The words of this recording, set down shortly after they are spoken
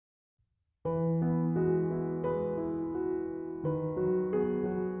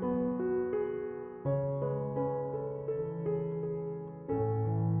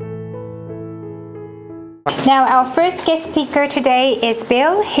Now, our first guest speaker today is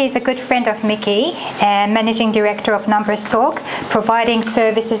Bill. He's a good friend of Mickey and Managing Director of Numbers Talk, providing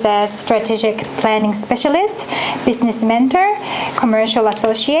services as Strategic Planning Specialist, Business Mentor, Commercial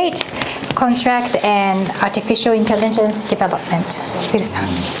Associate, Contract and Artificial Intelligence Development. Bill-san.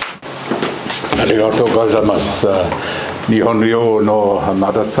 Arigatou gozaimasu. Nihon ryo no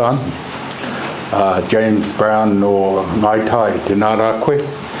Hamada-san. James Brown no Ngaitai Tenara koe.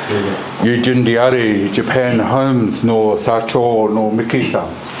 Eugene Diari, Japan Homes no Sacho no Miki-san.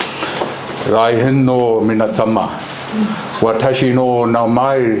 Raihin no Minasama. Watashi no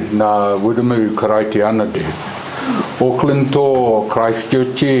Naumai na Wurumu Karaitiana desu. Auckland to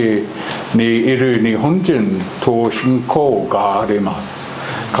Christchurch ni iru Nihonjin to shinkou ga aremasu.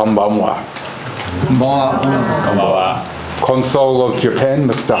 Konbanwa. Konbanwa. Consul of Japan,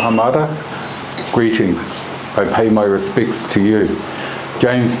 Mr. Hamada. Greetings. I pay my respects to you.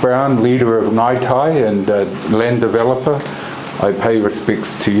 James Brown, leader of Ngaitai and land developer, I pay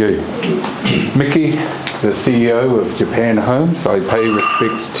respects to you. Mickey, the CEO of Japan Homes, I pay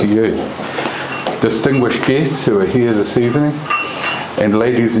respects to you. Distinguished guests who are here this evening, and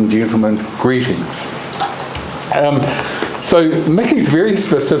ladies and gentlemen, greetings. So Mickey's very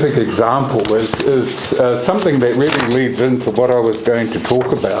specific example is something that really leads into what I was going to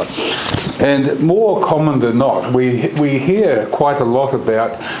talk about. And more common than not, we hear quite a lot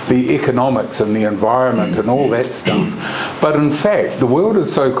about the economics and the environment and all that stuff. But in fact, the world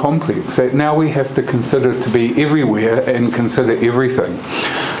is so complex that now we have to consider it to be everywhere and consider everything.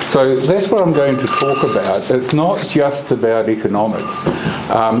 So that's what I'm going to talk about. It's not just about economics.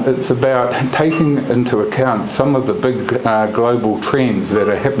 It's about taking into account some of the big global trends that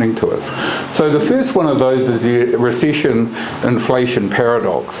are happening to us. So the first one of those is the recession-inflation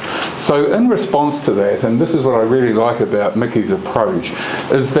paradox. So in response to that, and this is what I really like about Mickey's approach,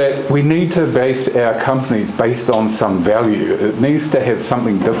 is that we need to base our companies based on some value. It needs to have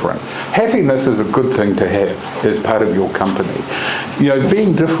something different. Happiness is a good thing to have as part of your company. You know,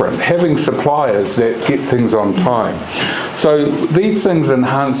 being different, having suppliers that get things on time. So these things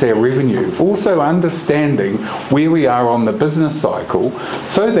enhance our revenue. Also understanding where we are on the business cycle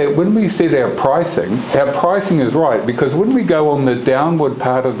so that when we set our pricing is right, because when we go on the downward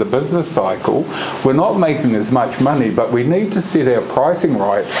part of the business cycle, we're not making as much money, but we need to set our pricing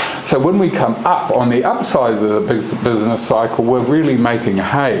right. So when we come up on the upside of the business cycle, we're really making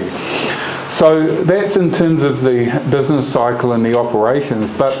hay. So that's in terms of the business cycle and the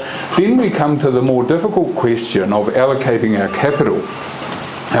operations, but then we come to the more difficult question of allocating our capital.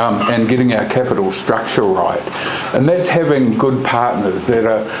 And getting our capital structure right. And that's having good partners that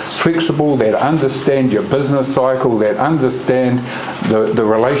are flexible, that understand your business cycle, that understand the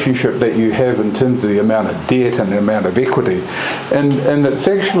relationship that you have in terms of the amount of debt and the amount of equity. And it's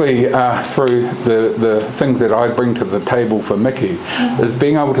actually through the things that I bring to the table for Mickey, is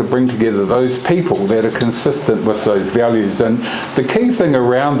being able to bring together those people that are consistent with those values. And the key thing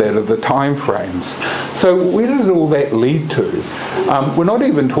around that are the time frames. So where does all that lead to? We're not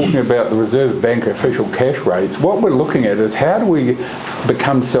even talking about the Reserve Bank official cash rates. What we're looking at is how do we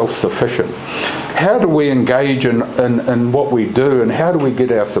become self-sufficient? How do we engage in what we do, and how do we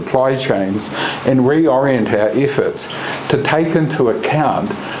get our supply chains and reorient our efforts to take into account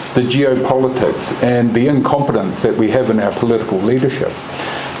the geopolitics and the incompetence that we have in our political leadership?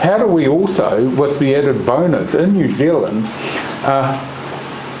 How do we also, with the added bonus in New Zealand,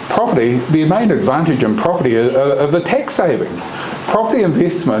 property, the main advantage in property are the tax savings. Property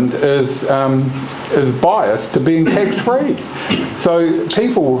investment is biased to being tax-free. So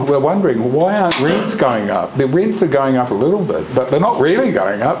people were wondering, why aren't rents going up? The rents are going up a little bit, but they're not really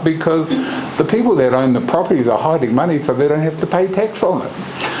going up because the people that own the properties are hiding money so they don't have to pay tax on it.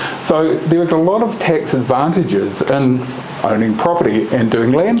 So there's a lot of tax advantages in owning property and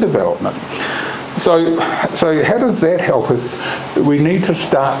doing land development. So how does that help us? We need to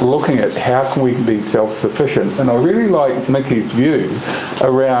start looking at how can we be self-sufficient. And I really like Mickey's view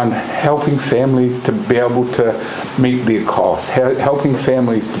around helping families to be able to meet their costs, helping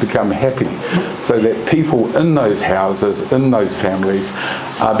families to become happy so that people in those houses, in those families,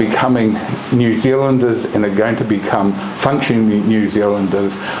 are becoming New Zealanders and are going to become functioning New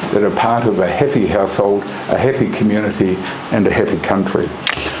Zealanders that are part of a happy household, a happy community and a happy country.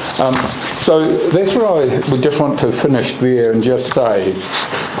 So that's what I would just want to finish there and just say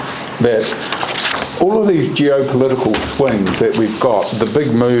that all of these geopolitical swings that we've got, the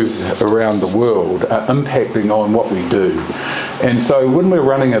big moves around the world are impacting on what we do. And so when we're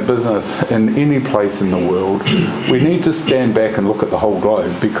running a business in any place in the world, we need to stand back and look at the whole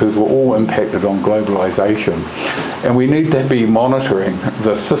globe, because we're all impacted on globalization. And we need to be monitoring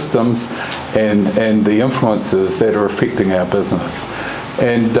the systems and the influences that are affecting our business.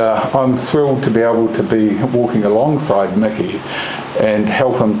 And I'm thrilled to be able to be walking alongside Mickey and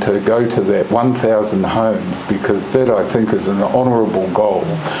help him to go to that 1,000 homes, because that, I think, is an honourable goal.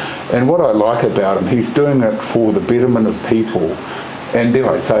 And what I like about him, he's doing it for the betterment of people, and dare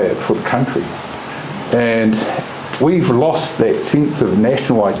I say it, for the country. And we've lost that sense of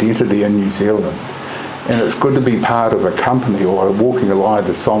national identity in New Zealand. And it's good to be part of a company, or walking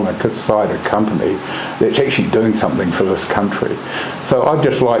alongside a company that's actually doing something for this country. So I'd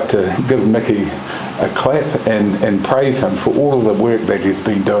just like to give Mickey a clap and praise him for all of the work that he's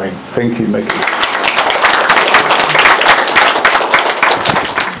been doing. Thank you, Mickey.